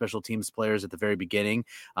team as special teams players at the very beginning,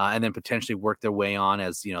 and then potentially work their way on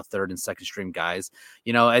as, third and second stream guys.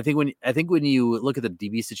 I think when you look at the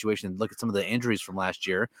DB situation and look at some of the injuries from last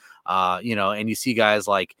year, and you see guys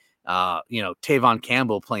like, Tavon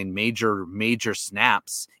Campbell playing major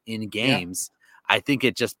snaps in games. I think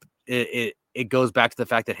it goes back to the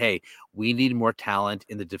fact that, hey, we need more talent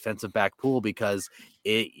in the defensive back pool because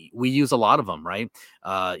we use a lot of them, right?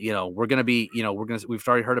 We've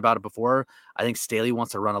already heard about it before. I think Staley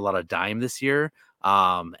wants to run a lot of dime this year.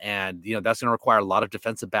 And that's going to require a lot of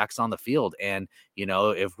defensive backs on the field. And,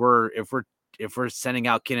 if we're sending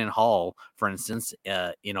out Kenan Hall, for instance,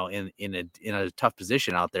 in a tough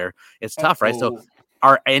position out there, it's tough, right? So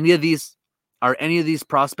Are any of these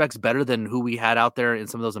prospects better than who we had out there in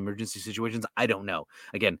some of those emergency situations? I don't know.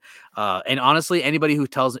 Again, and honestly, anybody who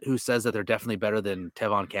says that they're definitely better than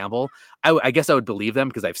Tevon Campbell, I guess I would believe them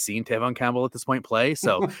because I've seen Tevon Campbell at this point play,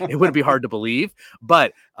 so it wouldn't be hard to believe.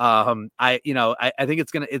 But I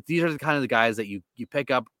think these are the kind of the guys that you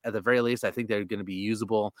pick up at the very least. I think they're going to be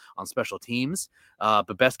usable on special teams.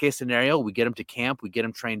 But best case scenario, we get them to camp, we get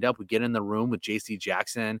them trained up, we get in the room with J.C.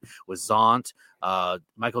 Jackson, with Zont,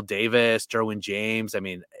 Michael Davis, Derwin James. I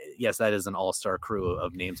mean, yes, that is an all-star crew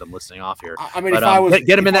of names I'm listing off here. I mean, but,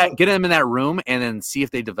 get them in that room and then see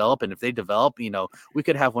if they develop. And if they develop, we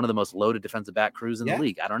could have one of the most loaded defensive back crews in the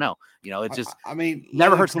league. I don't know. It just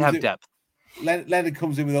never hurts to have depth. Leonard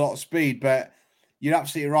comes in with a lot of speed, but you're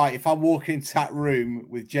absolutely right. If I'm walking into that room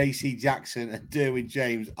with J.C. Jackson and Derwin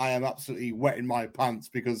James, I am absolutely wetting my pants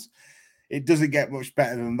because it doesn't get much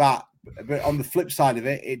better than that. But on the flip side of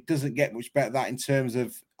it, it doesn't get much better than that in terms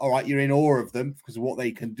of, all right, you're in awe of them because of what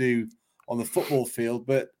they can do on the football field,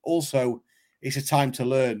 but also it's a time to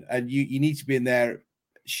learn. And you need to be in their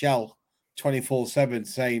shell 24/7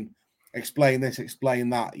 saying, explain this, explain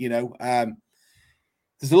that,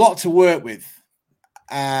 there's a lot to work with.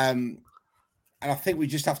 And I think we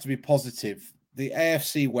just have to be positive. The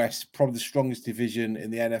AFC West, probably the strongest division in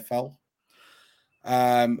the NFL.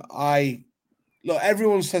 Look,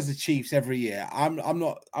 everyone says the Chiefs every year. I'm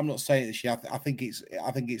not saying this year. I think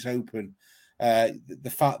it's open.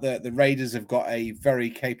 The fact that the Raiders have got a very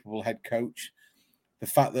capable head coach, the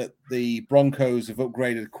fact that the Broncos have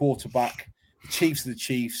upgraded the quarterback, the Chiefs are the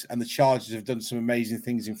Chiefs, and the Chargers have done some amazing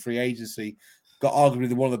things in free agency. Got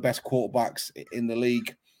arguably one of the best quarterbacks in the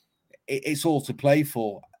league. It's all to play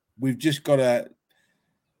for. We've just got to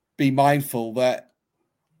be mindful that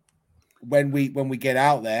when we get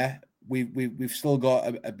out there, we've still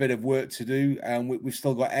got a bit of work to do, and we've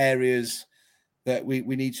still got areas that we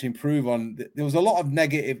need to improve on. There was a lot of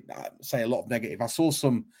negative. I saw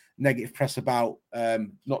some negative press about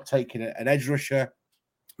not taking an edge rusher,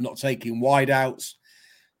 not taking wideouts,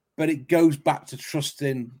 but it goes back to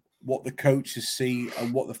trusting what the coaches see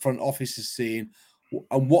and what the front office is seeing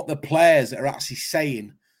and what the players are actually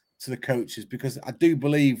saying to the coaches, because I do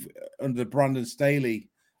believe under the Brandon Staley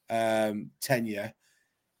tenure,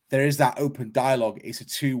 there is that open dialogue. It's a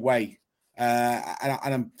two-way. And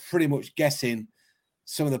I'm pretty much guessing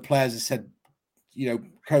some of the players have said,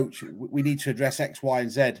 coach, we need to address X, Y,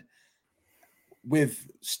 and Z. With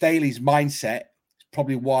Staley's mindset, it's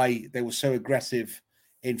probably why they were so aggressive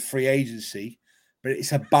in free agency, but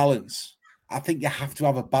it's a balance. I think you have to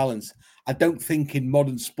have a balance. I don't think in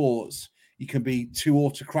modern sports you can be too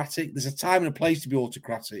autocratic. There's a time and a place to be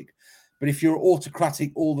autocratic, but if you're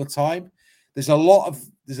autocratic all the time, there's a lot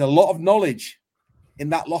of knowledge in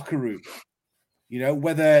that locker room.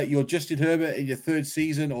 Whether you're Justin Herbert in your third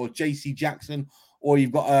season or J.C. Jackson, or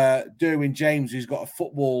you've got Derwin James who's got a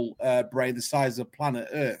football brain the size of planet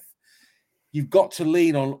Earth. You've got to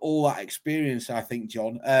lean on all that experience, I think,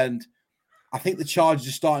 John, and I think the Chargers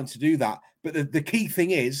are starting to do that. But the key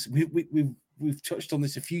thing is, we've touched on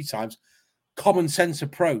this a few times, common sense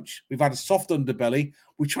approach. We've had a soft underbelly.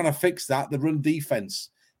 We're trying to fix that, the run defense.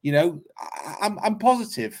 I'm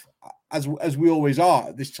positive, as we always are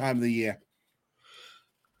at this time of the year.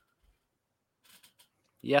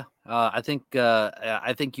 Yeah, I think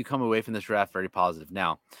you come away from this draft very positive.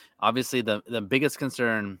 Now, obviously, the biggest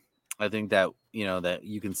concern I think that that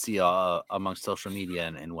you can see amongst social media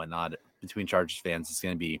and whatnot between Chargers fans is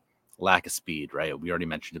going to be lack of speed, right? We already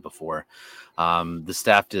mentioned it before. The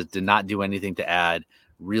staff did not do anything to add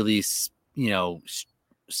really,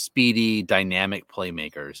 speedy, dynamic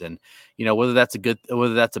playmakers, and whether that's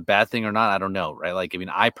a bad thing or not, I don't know, right? Like, I mean,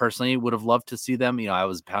 I personally would have loved to see them. I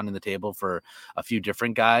was pounding the table for a few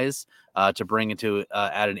different guys to bring into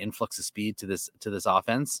add an influx of speed to this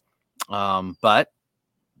offense, but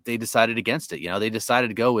they decided against it. They decided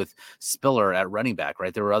to go with Spiller at running back,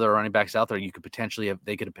 right? There were other running backs out there they could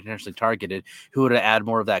have potentially targeted who would have add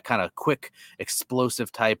more of that kind of quick,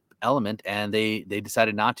 explosive type element, and they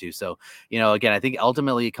decided not to. So, again, I think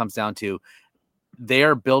ultimately it comes down to they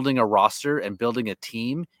are building a roster and building a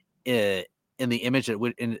team in the image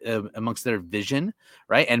that amongst their vision,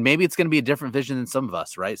 right? And maybe it's going to be a different vision than some of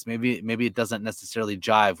us, right? So maybe it doesn't necessarily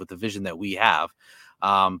jive with the vision that we have,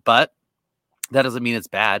 but that doesn't mean it's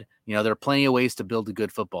bad. There are plenty of ways to build a good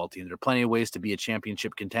football team. There are plenty of ways to be a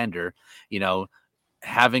championship contender.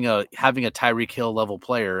 Having a Tyreek Hill level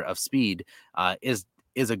player of speed is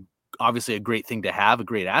obviously a great thing to have, a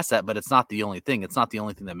great asset, but it's not the only thing. It's not the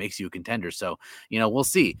only thing that makes you a contender. So, we'll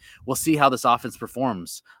see. We'll see how this offense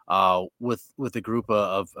performs with the group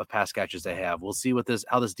of pass catchers they have. We'll see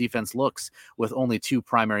how this defense looks with only 2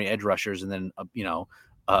 primary edge rushers, and then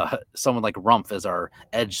someone like Rumph as our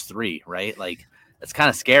edge 3, right? Like, it's kind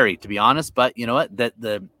of scary, to be honest, but you know what?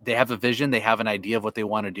 They have a vision, they have an idea of what they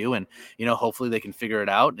want to do, and hopefully they can figure it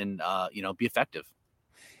out and be effective.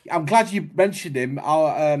 I'm glad you mentioned him.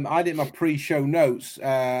 I did my pre-show notes,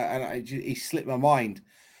 and he slipped my mind.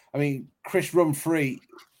 I mean, Chris Rumph,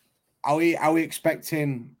 are we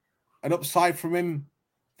expecting an upside from him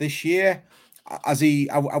this year?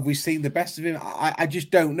 Have we seen the best of him? I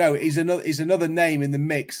just don't know. He's another name in the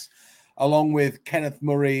mix, along with Kenneth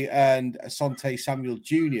Murray and Asante Samuel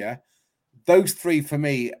Jr. Those 3 for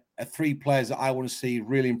me are 3 players that I want to see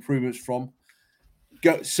really improvements from.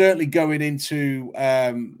 Certainly going into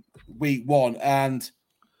week 1, and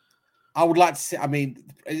I would like to see. I mean,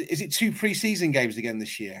 is it 2 preseason games again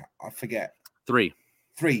this year? I forget. 3.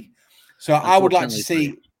 So I would like to see.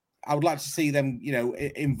 3. I would like to see them,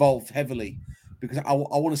 involved heavily, because I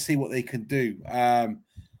want to see what they can do.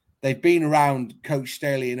 They've been around Coach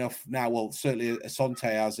Staley enough now. Well, certainly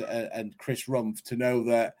Asante has, and Chris Rumph, to know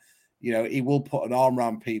that he will put an arm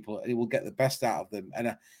around people and he will get the best out of them.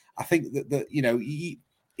 And I think that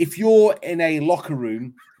if you're in a locker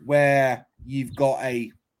room where you've got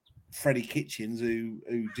a Freddie Kitchens who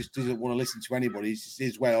just doesn't want to listen to anybody, it's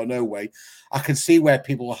his way or no way, I can see where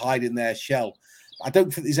people are hiding their shell. I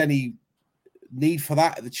don't think there's any need for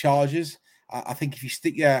that at the Chargers. I think if you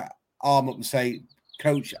stick your arm up and say,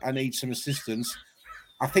 Coach, I need some assistance,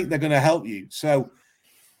 I think they're going to help you. So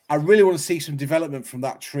I really want to see some development from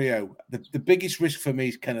that trio. The biggest risk for me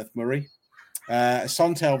is Kenneth Murray.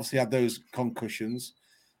 Asante obviously had those concussions.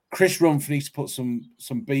 Chris Rumph needs to put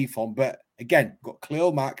some beef on. But again, got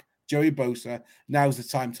Khalil Mack, Joey Bosa. Now's the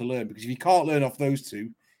time to learn, because if you can't learn off those 2,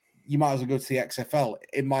 you might as well go to the XFL,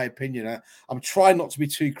 in my opinion. I'm trying not to be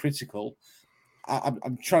too critical.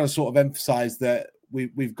 I'm trying to sort of emphasize that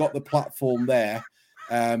we've got the platform there.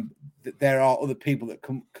 That there are other people that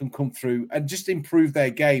can come through and just improve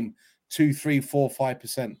their game 2, 3, 4,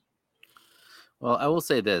 5%. Well, I will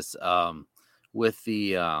say this, with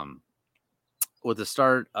the end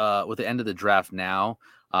of the draft now,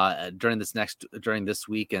 during this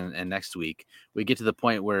week and next week, we get to the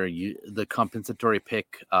point where the compensatory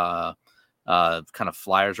pick kind of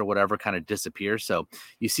flyers or whatever kind of disappear. So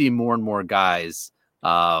you see more and more guys,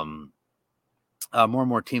 more and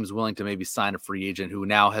more teams willing to maybe sign a free agent who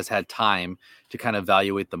now has had time to kind of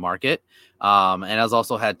evaluate the market, and has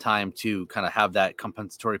also had time to kind of have that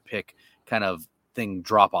compensatory pick kind of thing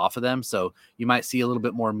drop off of them. So you might see a little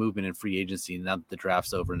bit more movement in free agency now that the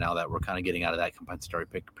draft's over, now that we're kind of getting out of that compensatory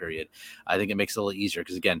pick period. I think it makes it a little easier,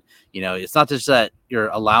 because again, it's not just that you're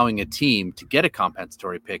allowing a team to get a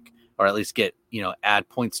compensatory pick, or at least get, add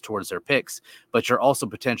points towards their picks, but you're also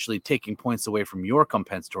potentially taking points away from your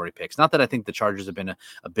compensatory picks. Not that I think the Chargers have been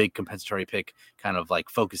a big compensatory pick kind of like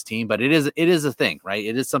focused team, but it is a thing, right?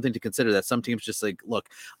 It is something to consider, that some teams just like, look,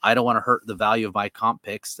 I don't want to hurt the value of my comp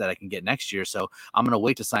picks that I can get next year, so I'm going to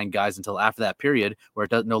wait to sign guys until after that period where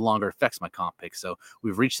it no longer affects my comp picks. So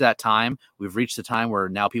we've reached that time. We've reached the time where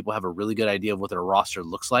now people have a really good idea of what their roster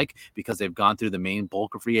looks like, because they've gone through the main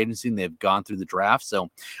bulk of free agency and they've gone through the draft. So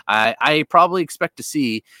I probably expect to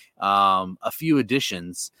see a few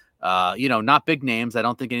additions, not big names. I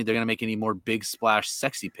don't think they're going to make any more big splash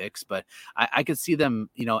sexy picks, but I could see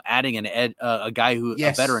them, adding a guy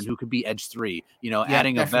a veteran who could be edge 3, adding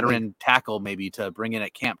definitely a veteran tackle maybe to bring in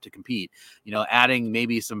at camp to compete, adding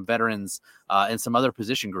maybe some veterans in some other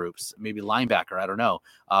position groups, maybe linebacker, I don't know.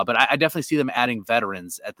 But I definitely see them adding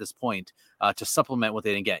veterans at this point to supplement what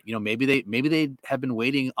they didn't get. Maybe they have been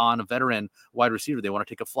waiting on a veteran wide receiver they want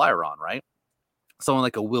to take a flyer on, right? Someone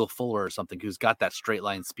like a Will Fuller or something who's got that straight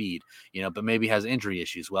line speed, but maybe has injury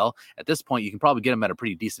issues. Well, at this point, you can probably get him at a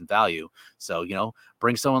pretty decent value. So,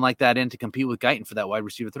 bring someone like that in to compete with Guyton for that wide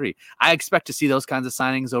receiver 3. I expect to see those kinds of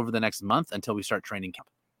signings over the next month until we start training camp.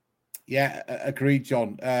 Yeah, agreed,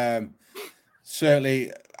 John.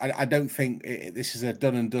 Certainly, I don't think this is a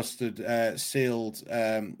done and dusted, sealed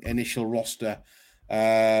initial roster.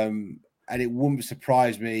 And it wouldn't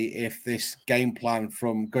surprise me if this game plan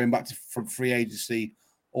from going back from free agency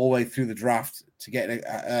all the way through the draft to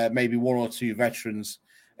get maybe 1 or 2 veterans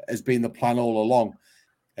has been the plan all along.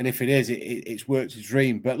 And if it is, it's worked a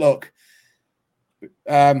dream. But look,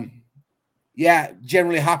 generally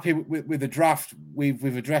happy with the draft.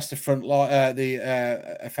 We've addressed the front line,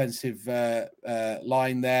 the offensive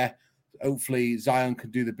line there. Hopefully Zion can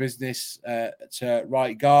do the business to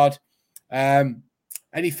right guard.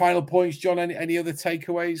 Any final points, John? Any other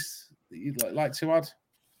takeaways that you'd like to add?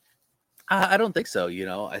 I don't think so.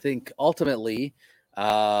 I think ultimately,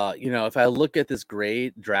 if I look at this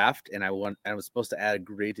grade draft and I was supposed to add a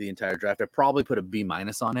grade to the entire draft, I'd probably put a B-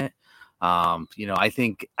 on it. I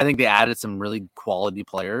think they added some really quality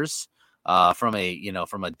players from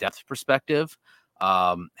a depth perspective.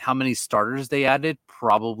 How many starters they added?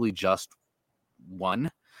 Probably just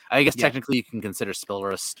one. I guess technically you can consider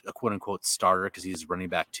Spiller a quote unquote starter because he's running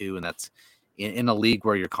back 2, and that's in a league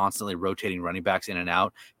where you're constantly rotating running backs in and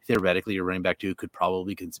out. Theoretically, your running back 2 could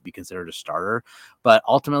probably be considered a starter, but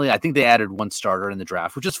ultimately I think they added one starter in the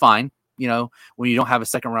draft, which is fine. When you don't have a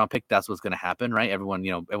second round pick, that's what's going to happen, right? Everyone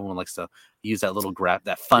likes to use that little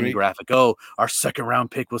that fun graphic. Oh, our second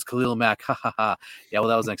round pick was Khalil Mack. Ha ha ha. Yeah, well,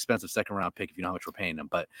 that was an expensive second round pick if you know how much we're paying him.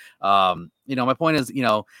 But my point is,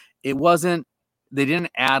 it wasn't. They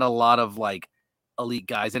didn't add a lot of like elite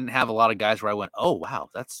guys. They didn't have a lot of guys where I went, oh wow,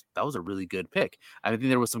 that was a really good pick. I think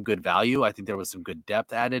there was some good value. I think there was some good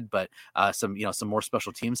depth added, but some more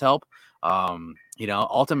special teams help.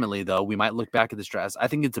 Ultimately though, we might look back at this draft. I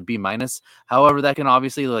think it's a B-. However, that can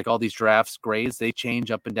obviously, like all these drafts grades, they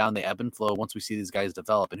change up and down, they ebb and flow once we see these guys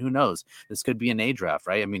develop. And who knows, this could be an A draft,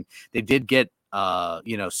 right? I mean, they did get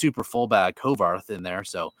super fullback Hovarth in there.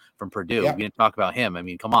 So from Purdue, we didn't talk about him. I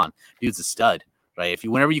mean, come on, dude's a stud. Right.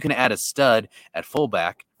 Whenever you can add a stud at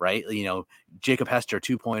fullback, right? Jacob Hester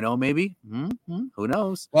 2.0, maybe. Who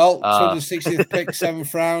knows? Well, 260th pick,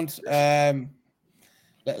 7th round.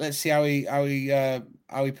 Let's see how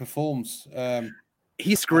he performs.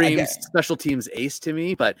 He screams special teams ace to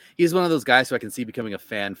me, but he's one of those guys who I can see becoming a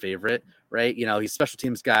fan favorite, right? He's a special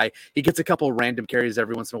teams guy. He gets a couple random carries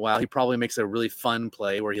every once in a while. He probably makes a really fun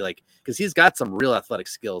play where because he's got some real athletic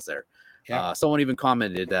skills there. Yeah. Someone even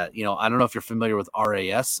commented that, I don't know if you're familiar with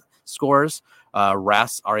RAS scores.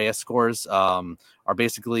 RAS scores are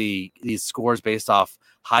basically these scores based off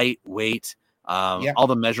height, weight, all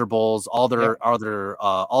the measurables,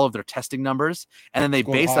 all of their testing numbers. And then they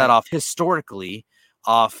base that off historically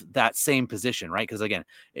off that same position, right? Because again,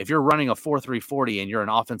 if you're running a 4.340 and you're an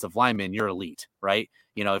offensive lineman, you're elite, right?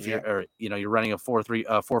 If you're running a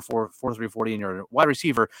 4.340 and you're a wide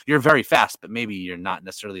receiver, you're very fast, but maybe you're not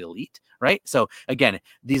necessarily elite, right? So again,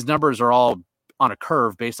 these numbers are all on a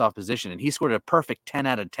curve based off position, and he scored a perfect 10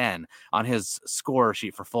 out of 10 on his score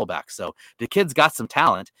sheet for fullback. So the kid's got some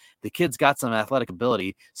talent. The kid's got some athletic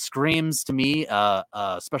ability. Screams to me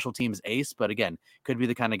special teams ace, but again, could be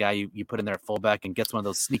the kind of guy you put in there at fullback and gets one of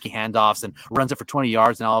those sneaky handoffs and runs it for 20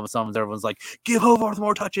 yards, and all of a sudden everyone's like, give Hovarth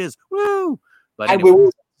more touches. Woo! But anyway. And we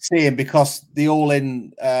will see him because the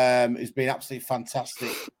all-in has been absolutely fantastic.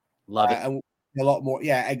 Love it. And a lot more.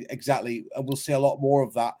 Yeah, exactly. And we'll see a lot more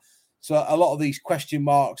of that. So a lot of these question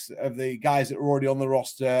marks of the guys that are already on the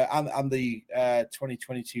roster and the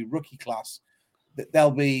 2022 rookie class, that they'll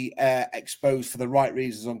be exposed for the right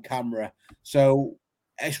reasons on camera. So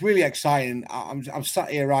it's really exciting. I'm sat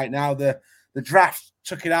here right now. The draft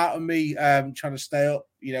took it out of me, trying to stay up,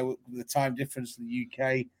 with the time difference in the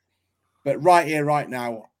UK. But right here, right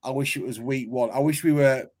now, I wish it was week 1. I wish we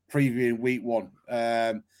were previewing week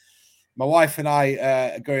 1. My wife and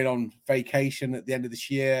I are going on vacation at the end of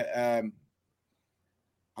this year.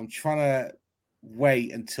 I'm trying to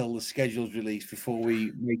wait until the schedule's released before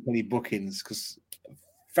we make any bookings, because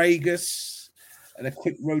Vegas and a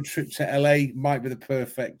quick road trip to LA might be the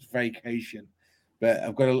perfect vacation. But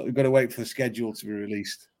I've got to wait for the schedule to be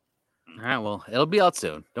released. All right, well, it'll be out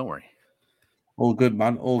soon. Don't worry. All good,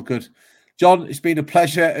 man. All good. John, it's been a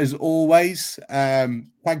pleasure as always.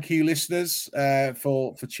 Thank you, listeners,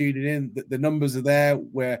 for tuning in. The numbers are there.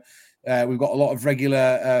 We've got a lot of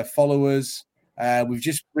regular followers. We've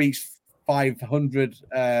just reached 500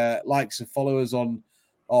 likes and followers on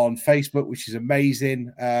Facebook, which is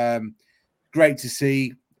amazing. Great to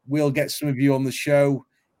see. We'll get some of you on the show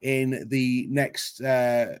in the next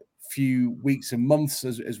few weeks and months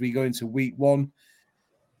as we go into week 1.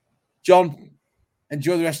 John,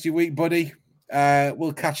 enjoy the rest of your week, buddy.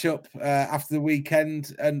 We'll catch up after the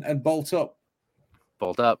weekend and bolt up.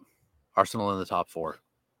 Bolt up. Arsenal in the top 4.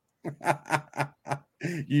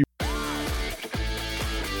 You